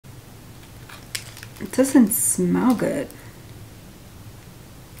It doesn't smell good.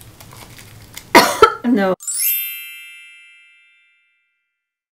 No.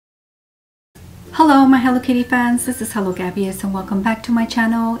 Hello my Hello Kitty fans, this is Hello Gabby and welcome back to my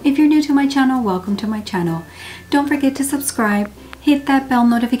channel. If you're new to my channel, welcome to my channel. Don't forget to subscribe, hit that bell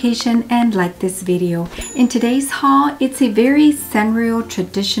notification and like this video. In today's haul, it's a very Sanrio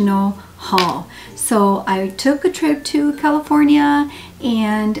traditional haul. So I took a trip to California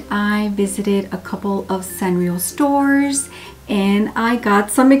and I visited a couple of Sanrio stores and I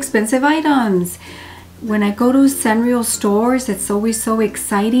got some expensive items. When I go to Sanrio stores, it's always so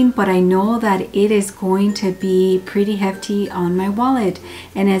exciting, but I know that it is going to be pretty hefty on my wallet.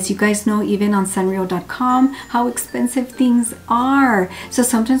 And as you guys know, even on Sanrio.com, how expensive things are. So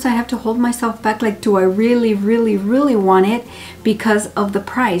sometimes I have to hold myself back, like, do I really want it because of the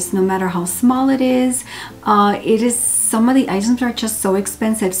price, no matter how small it is. Some of the items are just so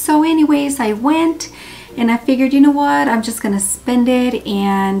expensive. So anyways, I went and I figured, you know what, I'm just gonna spend it,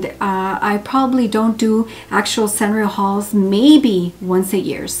 and I probably don't do actual Sanrio hauls maybe once a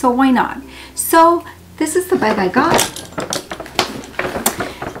year, so why not? So this is the bag I got.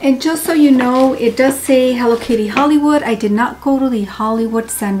 And just so you know, it does say Hello Kitty Hollywood. I did not go to the Hollywood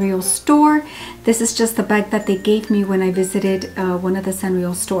Sanrio store. This is just the bag that they gave me when I visited one of the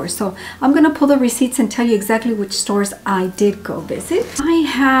Sanrio stores. So I'm gonna pull the receipts and tell you exactly which stores I did go visit. I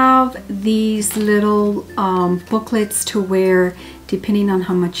have these little booklets to where, depending on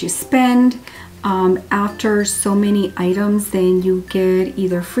how much you spend, after so many items, then you get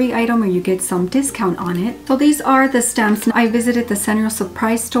either free item or you get some discount on it. So these are the stamps. I visited the Sanrio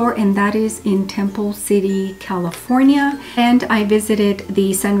Surprise store, and that is in Temple City, California. And I visited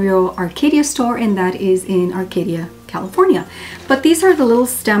the Sanrio Arcadia store, and that is in Arcadia, California. But these are the little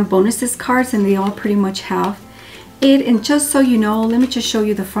stamp bonuses cards, and they all pretty much have it. And just so you know, let me just show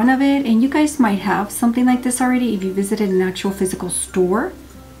you the front of it. And you guys might have something like this already if you visited an actual physical store.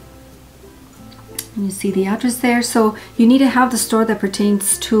 And you see the address there. So you need to have the store that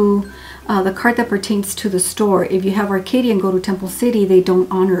pertains to the card that pertains to the store. If you have Arcadia and go to Temple City, they don't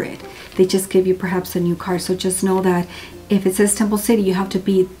honor it. They just give you perhaps a new card. So just know that if it says Temple City, you have to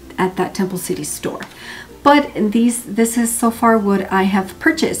be at that Temple City store. But this is so far what I have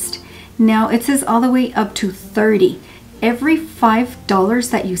purchased. Now it says all the way up to 30. Every $5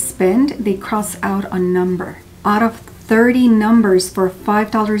 that you spend, they cross out a number. Out of 30 numbers for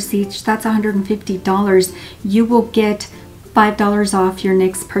 $5 each, that's $150. You will get $5 off your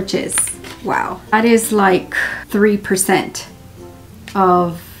next purchase. Wow, that is like 3%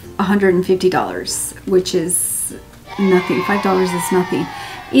 of $150, which is nothing. $5 is nothing.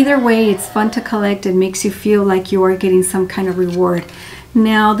 Either way, it's fun to collect. It makes you feel like you are getting some kind of reward.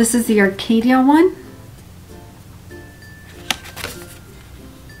 Now this is the Arcadia one.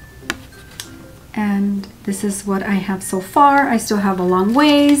 And this is what I have so far. I still have a long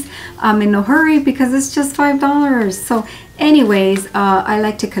ways. I'm in no hurry because it's just $5. So anyways, I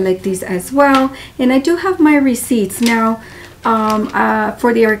like to collect these as well. And I do have my receipts. Now,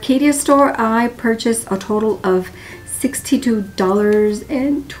 for the Arcadia store, I purchased a total of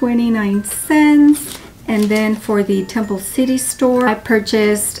 $62.29. And then for the Temple City store, I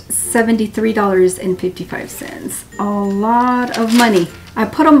purchased $73.55. A lot of money. I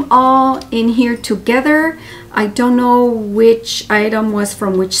put them all in here together. I don't know which item was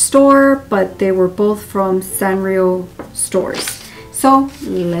from which store, but they were both from Sanrio Stores. So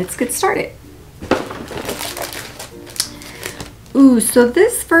let's get started. Ooh, so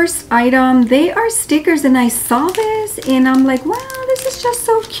this first item, they are stickers, and I saw this and I'm like, wow, this is just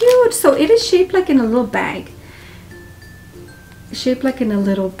so cute. So it is shaped like in a little bag. Shaped like in a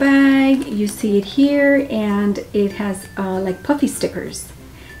little bag. You see it here, and it has like puffy stickers.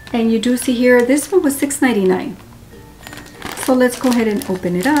 And you do see here, this one was $6.99. So let's go ahead and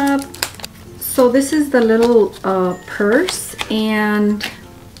open it up. So this is the little purse, and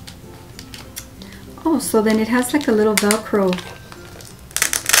oh, so then it has like a little Velcro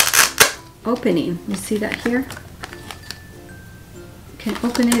opening. You see that here? You can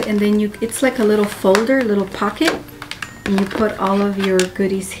open it, and then it's like a little folder, little pocket, and you put all of your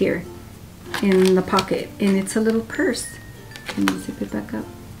goodies here in the pocket, and it's a little purse. Can you zip it back up?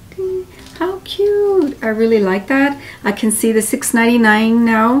 How cute! I really like that. I can see the $6.99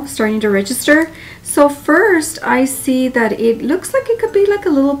 now starting to register. So first I see that it looks like it could be like a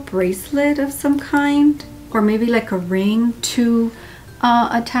little bracelet of some kind, or maybe like a ring to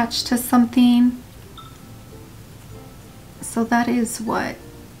attach to something. So that is what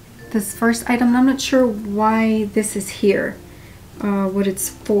this first item. I'm not sure why this is here, what it's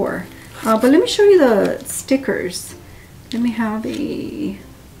for, but let me show you the stickers. Let me have a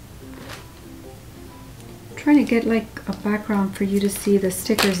trying to get like a background for you to see the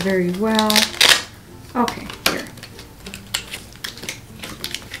stickers very well. Okay, here.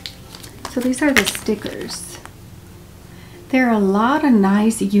 So these are the stickers. There are a lot of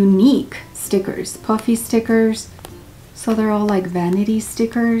nice, unique stickers, puffy stickers. So they're all like vanity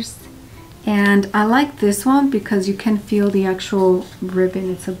stickers. And I like this one because you can feel the actual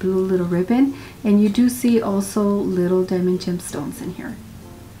ribbon. It's a blue little ribbon. And you do see also little diamond gemstones in here.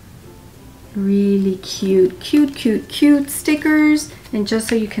 Really cute, cute, cute, cute stickers. And just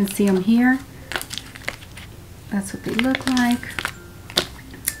so you can see them here, that's what they look like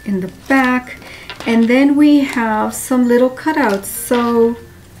in the back. And then we have some little cutouts. So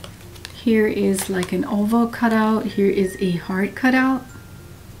here is like an oval cutout. Here is a heart cutout.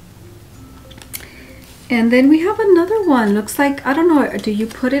 And then we have another one. Looks like, I don't know, do you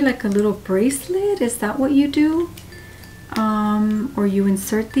put it like a little bracelet? Is that what you do? Or you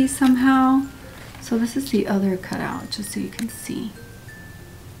insert these somehow? So this is the other cutout, just so you can see.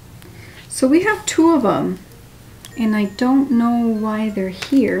 So we have two of them. And I don't know why they're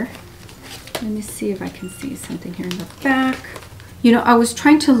here. Let me see if I can see something here in the back. You know, I was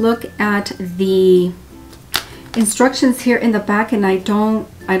trying to look at the instructions here in the back and I don't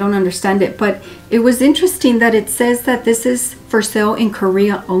understand it, but it was interesting that it says that this is for sale in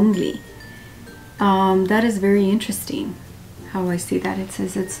Korea only. That is very interesting how I see that. It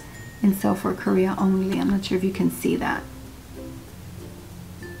says it's in sale for Korea only. I'm not sure if you can see that.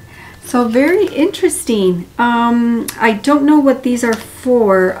 So very interesting. I don't know what these are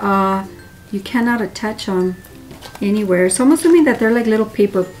for. You cannot attach them anywhere. So I'm assuming that they're like little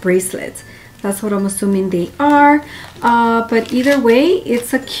paper bracelets. That's what I'm assuming they are. But either way,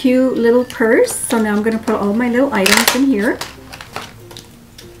 it's a cute little purse. So now I'm going to put all my little items in here.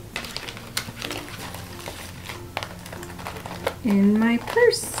 In my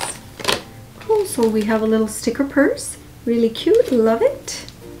purse. Cool. So we have a little sticker purse. Really cute. Love it.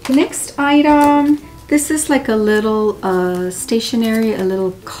 Next item. This is like a little stationery, a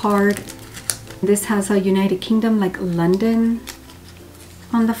little card. This has a United Kingdom, like London,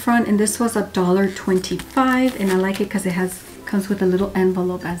 on the front, and this was $1.25, and I like it because it comes with a little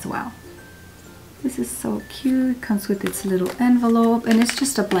envelope as well. This is so cute. It comes with its little envelope, and it's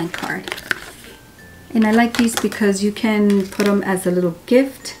just a blank card. And I like these because you can put them as a little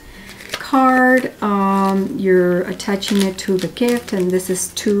gift card. You're attaching it to the gift, and this is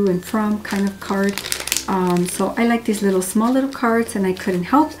to and from kind of card. So I like these little small little cards, and I couldn't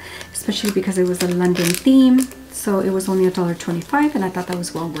help, especially because it was a London theme. So it was only $1.25, and I thought that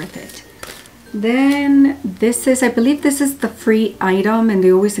was well worth it. Then this is, I believe this is the free item, and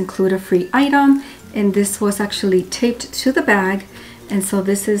they always include a free item. And this was actually taped to the bag. And so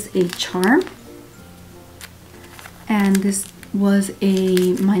this is a charm. And this was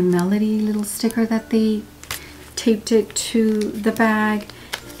a My Melody little sticker that they taped it to the bag.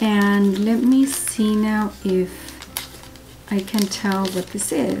 And let me see now if I can tell what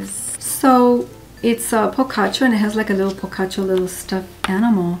this is. So it's a Pikachu, and it has like a little Pikachu little stuffed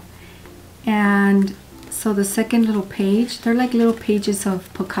animal. And so the second little page, they're like little pages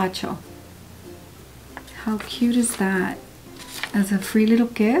of Pikachu. How cute is that? As a free little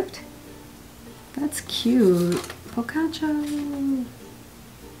gift? That's cute. Pikachu.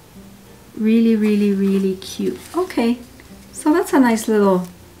 Really, really, really cute. Okay, so that's a nice little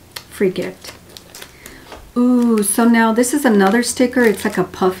free gift. Ooh, so now this is another sticker. It's like a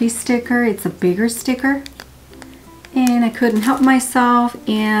puffy sticker. It's a bigger sticker. And I couldn't help myself,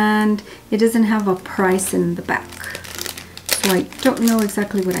 and it doesn't have a price in the back. So I don't know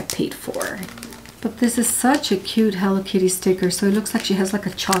exactly what I paid for. But this is such a cute Hello Kitty sticker. So it looks like she has like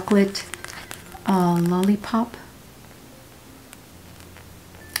a chocolate lollipop.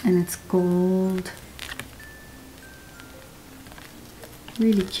 And it's gold.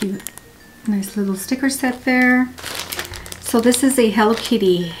 Really cute. Nice little sticker set there. So this is a Hello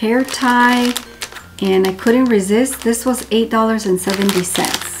Kitty hair tie, and I couldn't resist. This was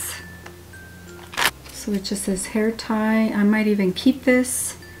 $8.70. So it just says hair tie. I might even keep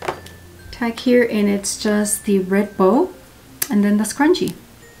this tag here, and it's just the red bow and then the scrunchie.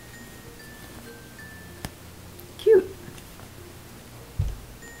 Cute.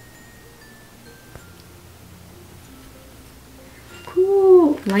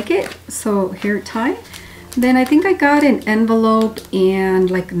 Cool. Like it. So hair tie. Then I think I got an envelope and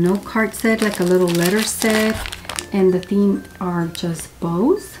like note card set, like a little letter set, and the theme are just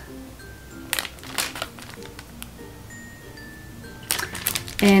bows.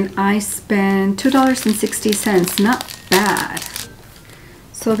 And I spent $2.60, not bad.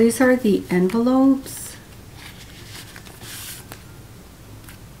 So these are the envelopes.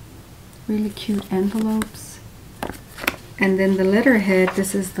 Really cute envelopes. And then the letterhead,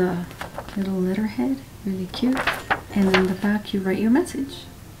 this is the little letterhead, really cute. And in the back you write your message.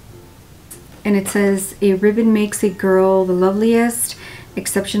 And it says, a ribbon makes a girl the loveliest,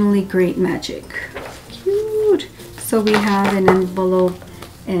 exceptionally great magic. Cute. So we have an envelope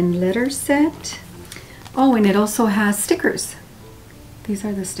and letter set. Oh, and it also has stickers. These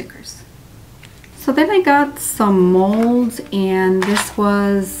are the stickers. So then I got some molds, and this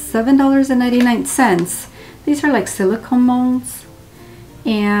was $7.99. These are like silicone molds.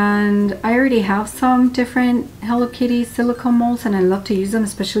 And I already have some different Hello Kitty silicone molds, and I love to use them,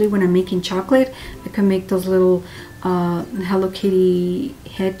 especially when I'm making chocolate. I can make those little Hello Kitty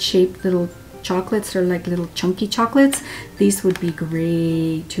head-shaped little chocolates. They're like little chunky chocolates. These would be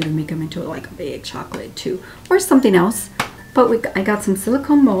great too, to make them into like a big chocolate too, or something else. But I got some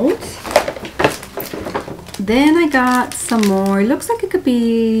silicone molds. Then I got some more, it looks like it could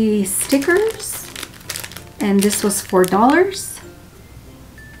be stickers, and this was $4.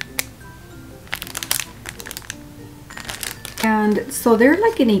 And so they're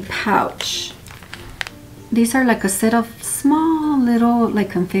like in a pouch. These are like a set of small little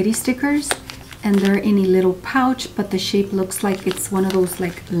like confetti stickers, and they're in a little pouch, but the shape looks like it's one of those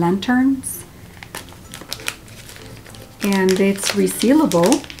like lanterns. And it's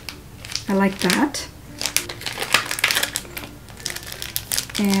resealable. I like that.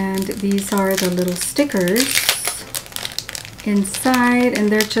 And these are the little stickers inside,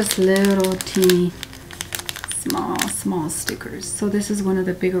 and they're just little teeny small stickers. So this is one of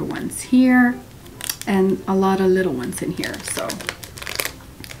the bigger ones here, and a lot of little ones in here. So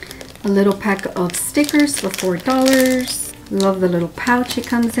a little pack of stickers for $4. Love the little pouch it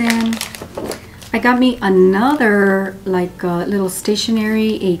comes in. I got me another like little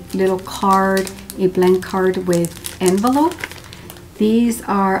stationery, a little card, a blank card with envelope. These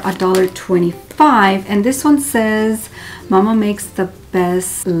are $1.25, and this one says, Mama makes the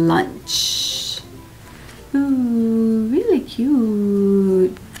best lunch. Ooh, really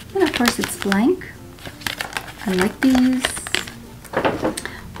cute. And of course it's blank. I like these.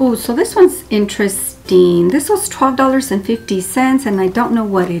 Oh, so this one's interesting. This was $12.50, and I don't know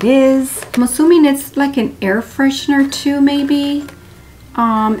what it is. I'm assuming it's like an air freshener too, maybe.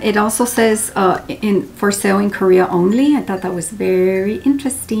 It also says for sale in Korea only. I thought that was very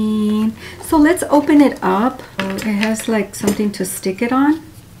interesting. So let's open it up. It has like something to stick it on.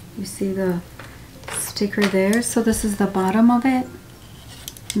 You see the sticker there. So this is the bottom of it.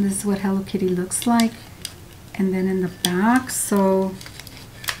 And this is what Hello Kitty looks like. And then in the back, so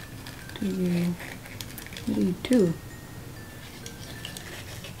what do you do?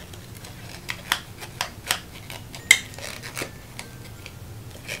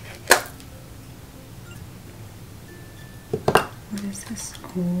 What is this?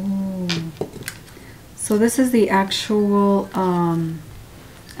 Oh, so this is the actual,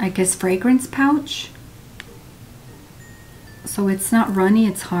 I guess, fragrance pouch. So it's not runny,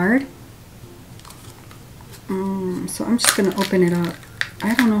 it's hard. So I'm just gonna open it up.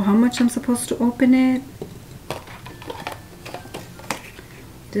 I don't know how much I'm supposed to open it.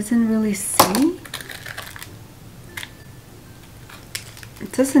 Doesn't really say.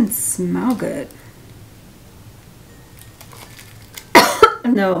 It doesn't smell good.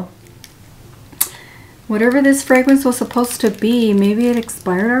 No. Whatever this fragrance was supposed to be, maybe it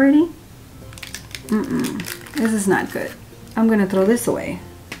expired already? This is not good. I'm gonna throw this away.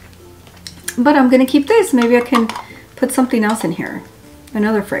 But I'm gonna keep this. Maybe I can put something else in here.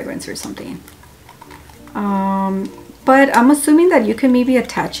 Another fragrance or something. But I'm assuming that you can maybe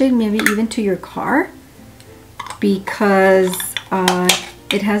attach it, maybe even to your car, because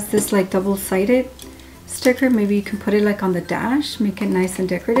it has this like double-sided sticker. Maybe you can put it like on the dash, make it nice and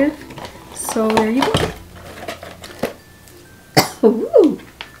decorative. So there you go. Ooh,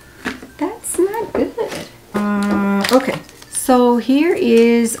 that's not good. Okay, so here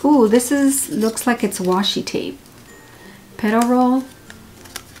is, ooh, this is, looks like it's washi tape. Petal roll.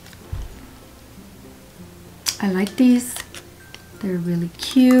 I like these. They're really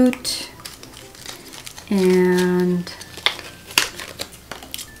cute. And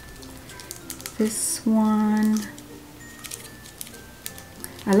this one,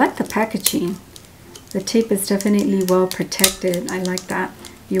 I like the packaging. The tape is definitely well protected. I like that.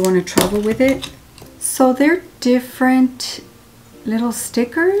 You want to travel with it. So they're different little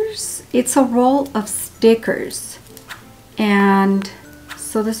stickers. It's a roll of stickers. And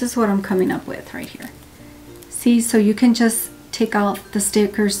so this is what I'm coming up with right here. See, so you can just take out the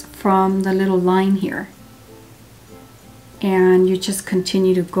stickers from the little line here. And you just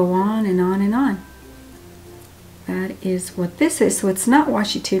continue to go on and on and on. that is what this is. So it's not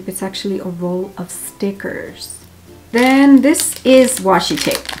washi tape, it's actually a roll of stickers. Then this is washi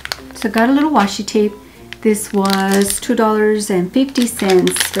tape. So I got a little washi tape. This was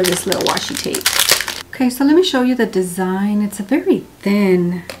 $2.50 for this little washi tape. Okay, so let me show you the design. It's a very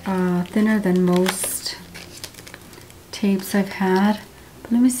thin, thinner than most tapes I've had.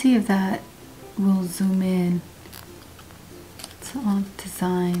 But let me see if that will zoom in. It's all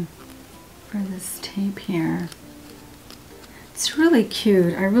design for this tape here. It's really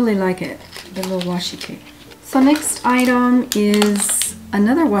cute. I really like it, the little washi tape. So next item is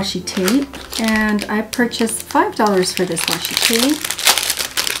another washi tape, and I purchased $5 for this washi tape.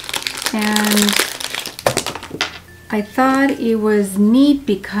 And I thought it was neat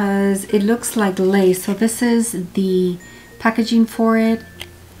because it looks like lace. So this is the packaging for it,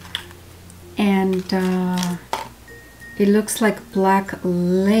 and it looks like black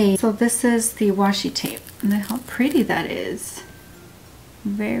lace. So this is the washi tape, and how pretty that is.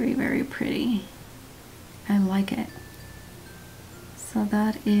 Very, very pretty. I like it. So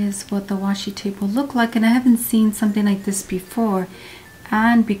that is what the washi tape will look like, and I haven't seen something like this before.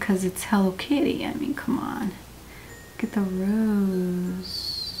 And because it's Hello Kitty, I mean, come on. Look at the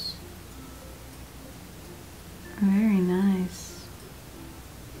rose. Very nice.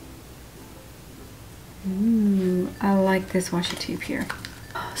 Ooh, I like this washi tape here.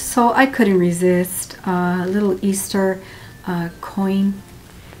 So I couldn't resist a little Easter coin,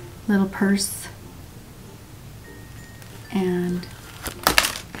 little purse. And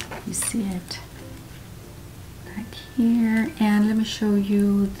you see it back here. And let me show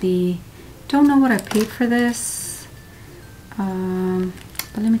you the, don't know what I paid for this,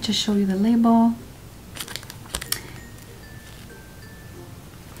 but let me just show you the label.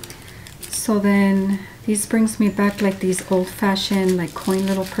 So then this brings me back like these old-fashioned like coin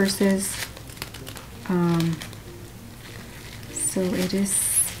little purses. So it is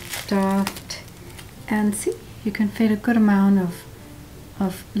stuffed, and see, you can fit a good amount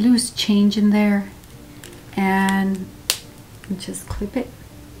of loose change in there, and just clip it.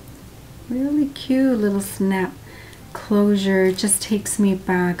 Really cute little snap closure. It just takes me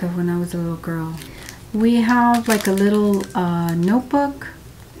back of when I was a little girl. We have like a little notebook,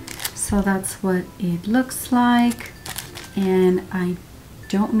 so that's what it looks like, and I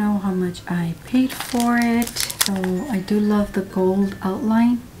don't know how much I paid for it. So I do love the gold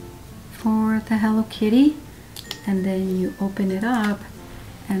outline for the Hello Kitty, and then you open it up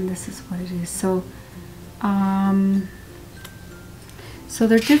and this is what it is. So so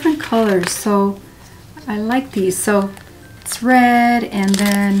they're different colors, so I like these. So it's red, and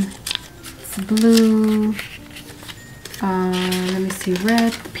then it's blue, let me see,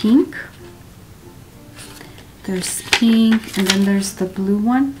 red, pink, there's pink, and then there's the blue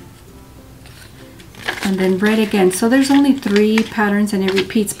one, and then red again. So there's only 3 patterns and it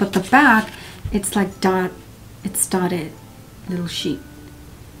repeats, but the back, it's like it's dotted little sheet.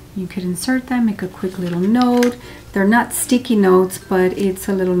 You could insert them, make a quick little note. They're not sticky notes, but it's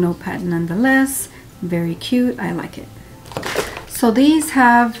a little notepad nonetheless. Very cute. I like it. So these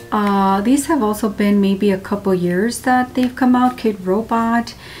have also been maybe a couple years that they've come out. Kid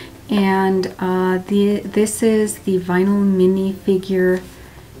Robot, and this is the vinyl mini figure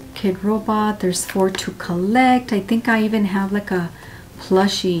Kid Robot. There's 4 to collect. I think I even have like a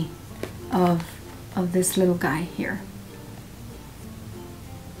plushie of this little guy here.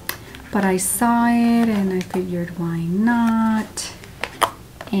 But I saw it and I figured, why not?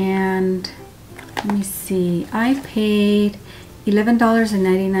 And let me see, I paid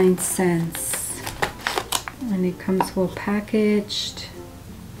 $11.99, and it comes well packaged.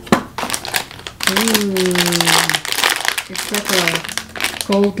 Ooh, it's like a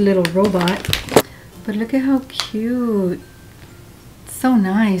gold little robot, but look at how cute. It's so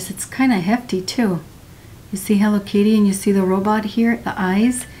nice. It's kind of hefty too. You see Hello Kitty, and you see the robot here, the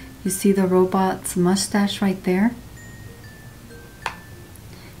eyes. You see the robot's mustache right there.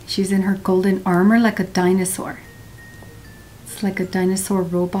 She's in her golden armor like a dinosaur. It's like a dinosaur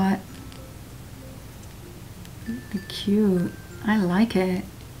robot. Really cute. I like it.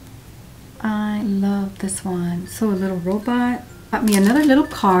 I love this one. So a little robot. Got me another little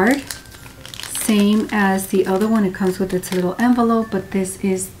card. Same as the other one. It comes with its little envelope, but this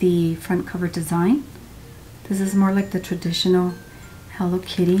is the front cover design. This is more like the traditional Hello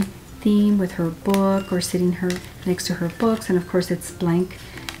Kitty theme with her book, or sitting next to her books, and of course it's blank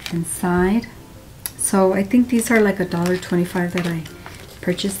inside. So I think these are like $1.25 that I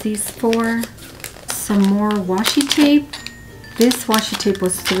purchased these for. Some more washi tape. This washi tape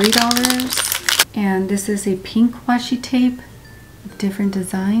was $3, and this is a pink washi tape with different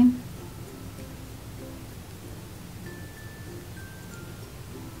design.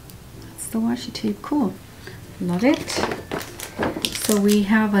 the washi tape. Cool. Love it. So we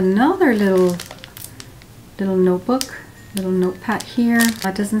have another little notebook, little notepad here.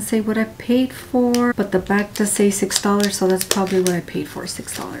 It doesn't say what I paid for, but the back does say $6, so that's probably what I paid for,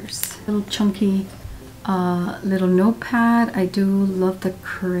 $6. Little chunky little notepad. I do love the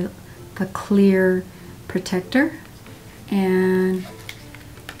clear protector. And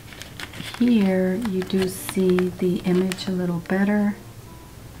here you do see the image a little better.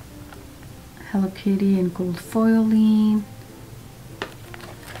 Hello Kitty and gold foiling.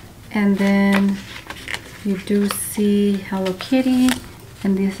 And then you do see Hello Kitty,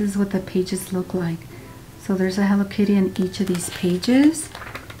 and this is what the pages look like. So there's a Hello Kitty in each of these pages,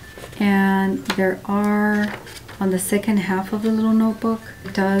 and there are, on the second half of the little notebook,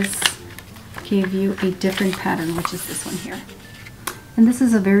 it does give you a different pattern, which is this one here. And this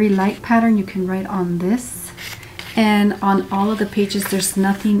is a very light pattern. You can write on this, and on all of the pages there's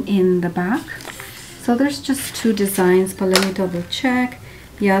nothing in the back. So there's just 2 designs, but let me double check.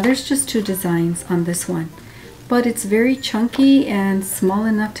 Yeah, there's just 2 designs on this one, but it's very chunky and small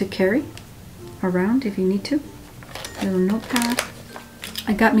enough to carry around if you need to. Little notepad.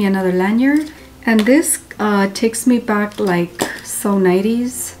 I got me another lanyard, and this takes me back like so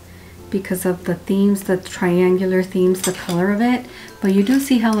 90s because of the themes, the triangular themes, the color of it. But you do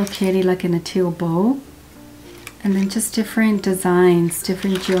see Hello Kitty like in a teal bow, and then just different designs,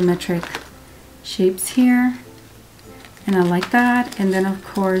 different geometric shapes here. And I like that. And then of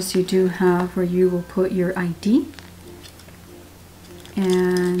course you do have where you will put your ID,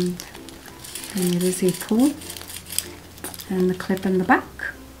 and it is a pull and the clip in the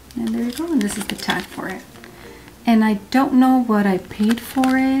back, and there you go. And this is the tag for it. And I don't know what I paid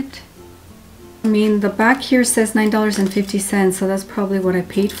for it. I mean, the back here says $9.50, so that's probably what I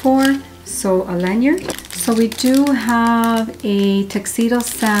paid for. So a lanyard. So we do have a Tuxedo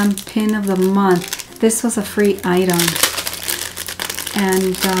Sam pin of the month. This was a free item.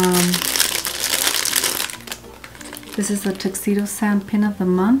 And this is the Tuxedo Sam pin of the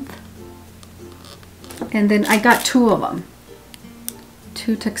month. And then I got 2 of them.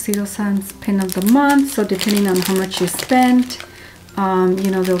 2 Tuxedo Sam's pin of the month. So depending on how much you spent, you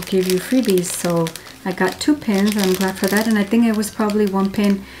know, they'll give you freebies. So I got 2 pins, and I'm glad for that. And I think it was probably 1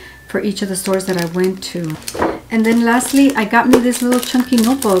 pin for each of the stores that I went to. And then lastly, I got me this little chunky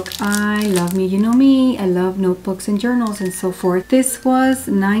notebook. I love me, you know me, I love notebooks and journals and so forth. This was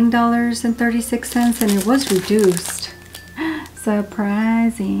 $9.36, and it was reduced.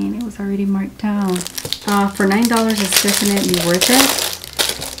 Surprising, it was already marked down. For $9, it's definitely worth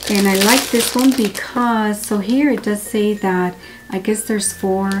it. And I like this one because, so here it does say that, I guess there's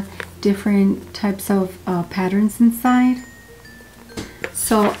 4 different types of patterns inside.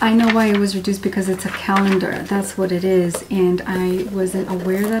 So I know why it was reduced, because it's a calendar. That's what it is. And I wasn't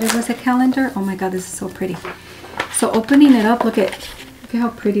aware that it was a calendar. Oh my god, this is so pretty. So opening it up, look at how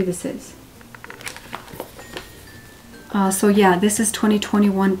pretty this is. So yeah, this is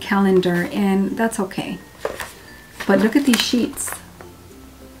 2021 calendar, and that's okay. But look at these sheets.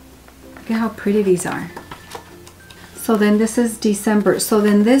 Look at how pretty these are. So then this is December. So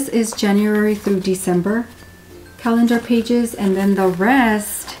then this is January through December calendar pages, and then the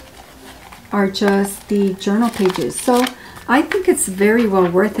rest are just the journal pages. So I think it's very well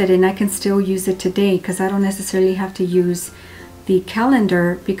worth it, and I can still use it today because I don't necessarily have to use the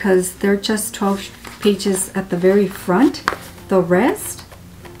calendar, because they're just 12 pages at the very front. The rest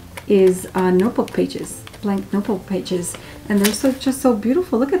is notebook pages, blank notebook pages, and they're so just so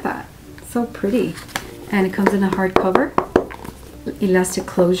beautiful. Look at that, so pretty. And it comes in a hardcover, elastic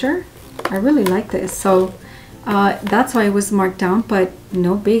closure. I really like this. So that's why it was marked down, but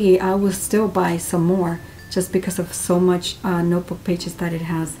no biggie, I will still buy some more just because of so much notebook pages that it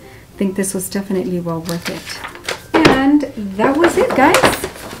has. I think this was definitely well worth it. And that was it, guys.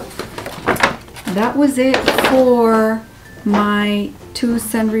 That was it for my 2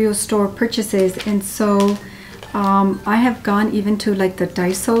 Sanrio store purchases. And so I have gone even to like the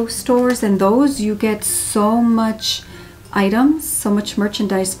Daiso stores, and those you get so much items, so much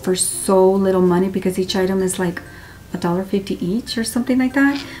merchandise for so little money, because each item is like $1.50 each or something like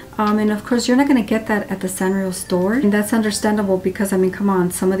that. And of course you're not going to get that at the Sanrio store, and that's understandable, because I mean, come on,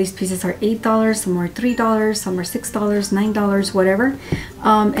 some of these pieces are $8, some are $3, some are $6, $9, whatever.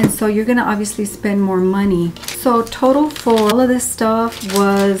 And so you're going to obviously spend more money. So total for all of this stuff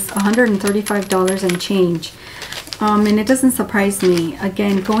was $135 and change. And it doesn't surprise me.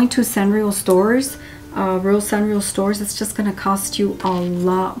 Again, going to Sanrio stores, real Sanrio stores, it's just going to cost you a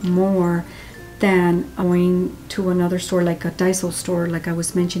lot more than going to another store like a Daiso store, like I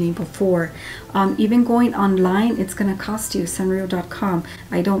was mentioning before. Even going online, it's gonna cost you. Sanrio.com.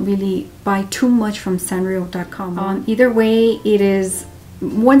 I don't really buy too much from Sanrio.com. Either way, it is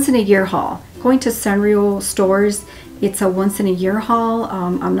once in a year haul. Going to Sanrio Stores, it's a once in a year haul.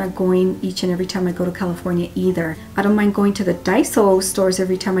 I'm not going each and every time I go to California either. I don't mind going to the Daiso stores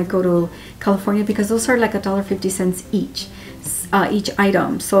every time I go to California because those are like $1.50 each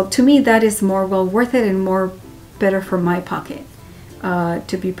item. So to me, that is more well worth it and more better for my pocket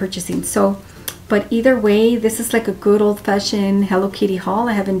to be purchasing. So, but either way, this is like a good old-fashioned Hello Kitty haul.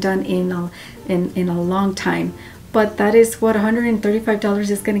 I haven't done in a long time. But that is what $135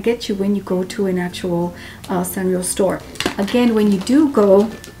 is going to get you when you go to an actual Sanrio store. Again, when you do go,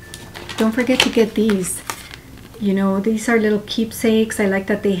 don't forget to get these. You know, these are little keepsakes. I like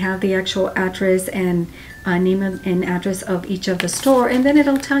that they have the actual address and name and address of each of the store, and then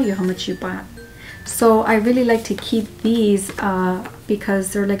it'll tell you how much you bought. So I really like to keep these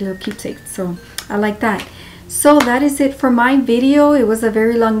because they're like little keepsakes. So I like that. So that is it for my video. It was a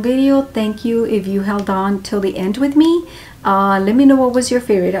very long video. Thank you if you held on till the end with me. Let me know what was your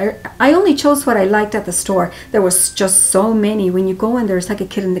favorite. I only chose what I liked at the store. There was just so many. When you go in, there's like a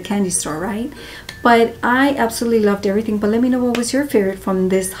kid in the candy store, right? But I absolutely loved everything. But let me know what was your favorite from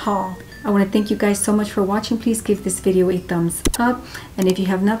this haul. I want to thank you guys so much for watching. Please give this video a thumbs up. And if you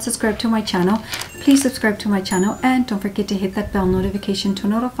have not subscribed to my channel, please subscribe to my channel. And don't forget to hit that bell notification to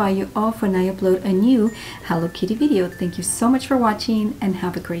notify you of when I upload a new Hello Kitty video. Thank you so much for watching and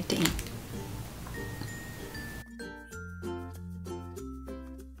have a great day.